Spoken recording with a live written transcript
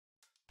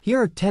Here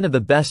are 10 of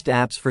the best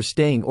apps for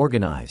staying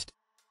organized.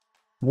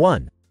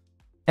 1.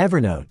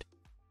 Evernote.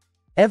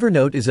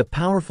 Evernote is a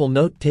powerful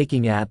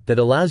note-taking app that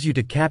allows you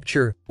to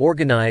capture,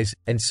 organize,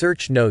 and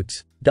search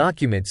notes,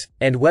 documents,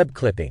 and web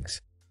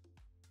clippings.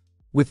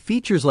 With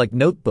features like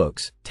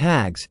notebooks,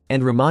 tags,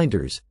 and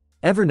reminders,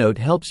 Evernote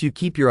helps you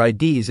keep your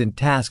ideas and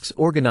tasks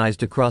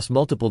organized across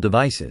multiple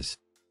devices.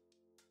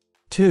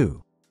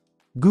 2.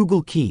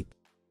 Google Keep.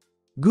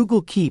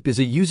 Google Keep is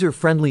a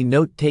user-friendly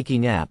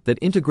note-taking app that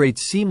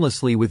integrates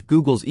seamlessly with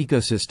Google's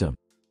ecosystem.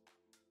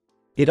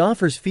 It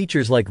offers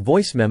features like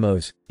voice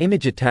memos,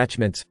 image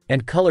attachments,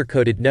 and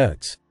color-coded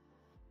notes.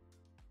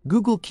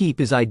 Google Keep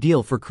is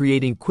ideal for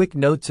creating quick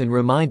notes and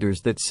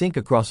reminders that sync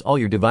across all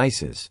your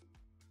devices.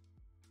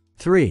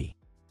 3.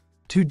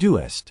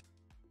 Todoist.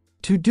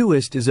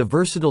 Todoist is a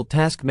versatile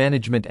task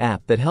management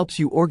app that helps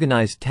you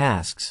organize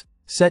tasks,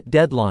 set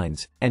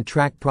deadlines, and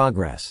track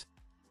progress.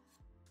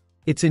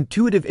 Its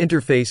intuitive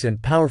interface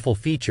and powerful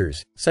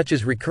features, such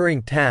as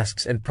recurring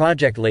tasks and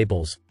project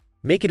labels,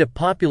 make it a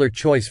popular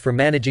choice for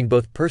managing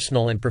both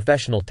personal and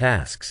professional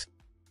tasks.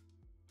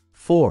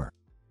 4.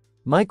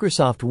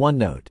 Microsoft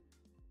OneNote.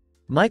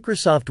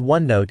 Microsoft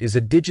OneNote is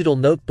a digital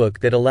notebook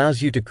that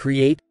allows you to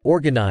create,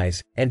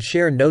 organize, and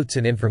share notes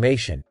and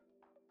information.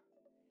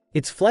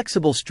 Its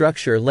flexible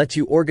structure lets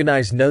you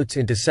organize notes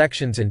into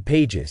sections and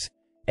pages,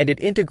 and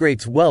it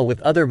integrates well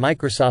with other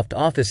Microsoft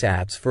Office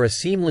apps for a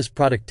seamless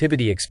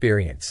productivity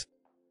experience.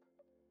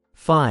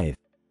 5.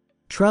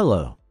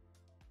 Trello.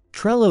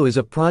 Trello is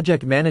a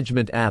project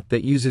management app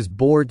that uses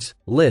boards,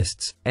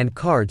 lists, and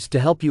cards to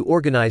help you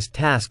organize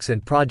tasks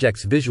and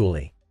projects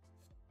visually.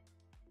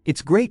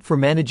 It's great for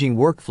managing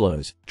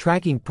workflows,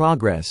 tracking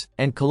progress,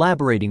 and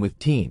collaborating with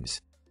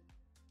teams.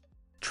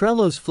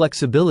 Trello's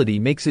flexibility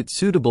makes it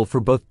suitable for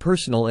both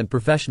personal and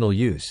professional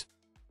use.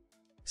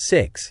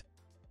 6.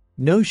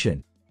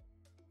 Notion.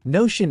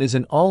 Notion is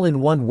an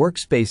all-in-one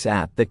workspace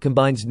app that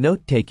combines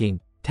note-taking,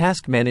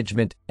 task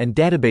management, and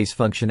database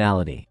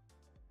functionality.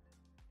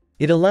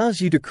 It allows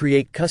you to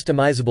create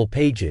customizable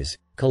pages,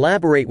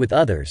 collaborate with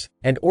others,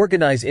 and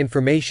organize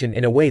information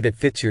in a way that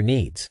fits your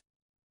needs.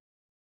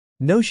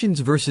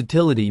 Notion's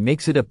versatility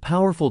makes it a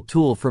powerful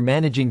tool for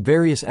managing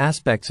various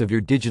aspects of your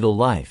digital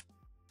life.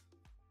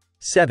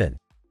 7.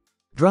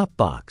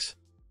 Dropbox.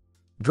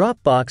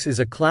 Dropbox is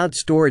a cloud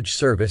storage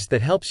service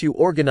that helps you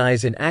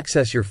organize and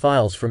access your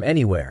files from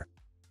anywhere.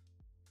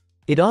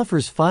 It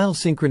offers file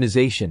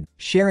synchronization,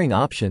 sharing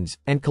options,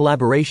 and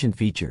collaboration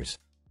features.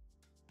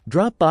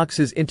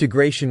 Dropbox's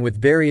integration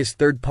with various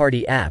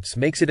third-party apps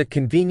makes it a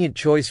convenient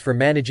choice for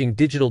managing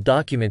digital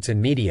documents and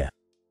media.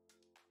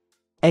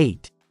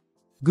 8.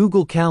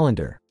 Google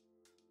Calendar.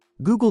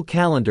 Google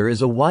Calendar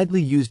is a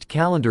widely used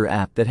calendar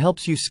app that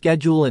helps you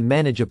schedule and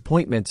manage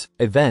appointments,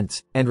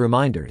 events, and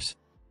reminders.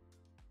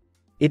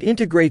 It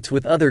integrates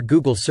with other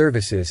Google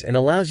services and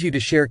allows you to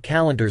share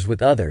calendars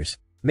with others,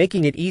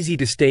 making it easy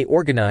to stay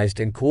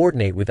organized and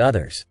coordinate with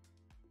others.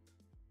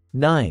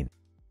 9.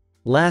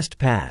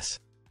 LastPass.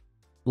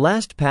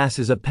 LastPass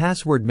is a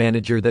password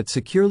manager that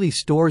securely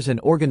stores and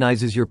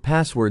organizes your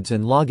passwords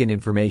and login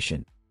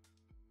information.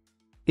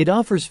 It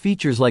offers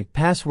features like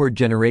password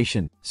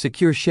generation,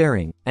 secure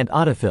sharing, and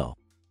autofill.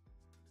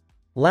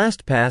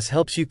 LastPass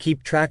helps you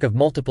keep track of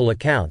multiple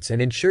accounts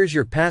and ensures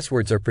your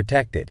passwords are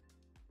protected.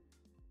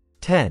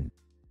 10.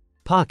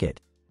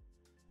 Pocket.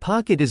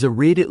 Pocket is a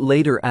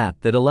read-it-later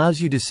app that allows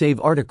you to save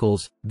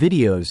articles,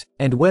 videos,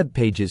 and web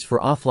pages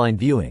for offline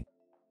viewing.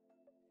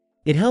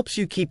 It helps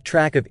you keep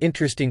track of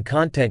interesting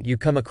content you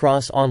come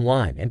across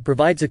online and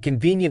provides a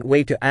convenient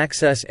way to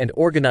access and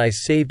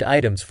organize saved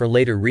items for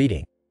later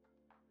reading.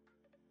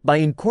 By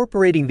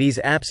incorporating these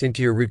apps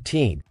into your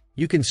routine,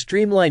 you can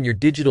streamline your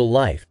digital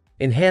life,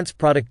 enhance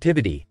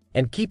productivity,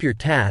 and keep your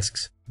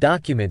tasks,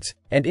 documents,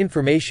 and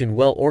information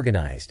well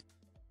organized.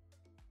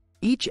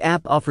 Each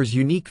app offers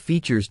unique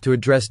features to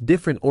address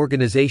different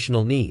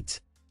organizational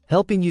needs,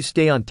 helping you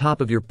stay on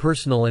top of your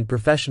personal and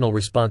professional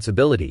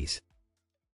responsibilities.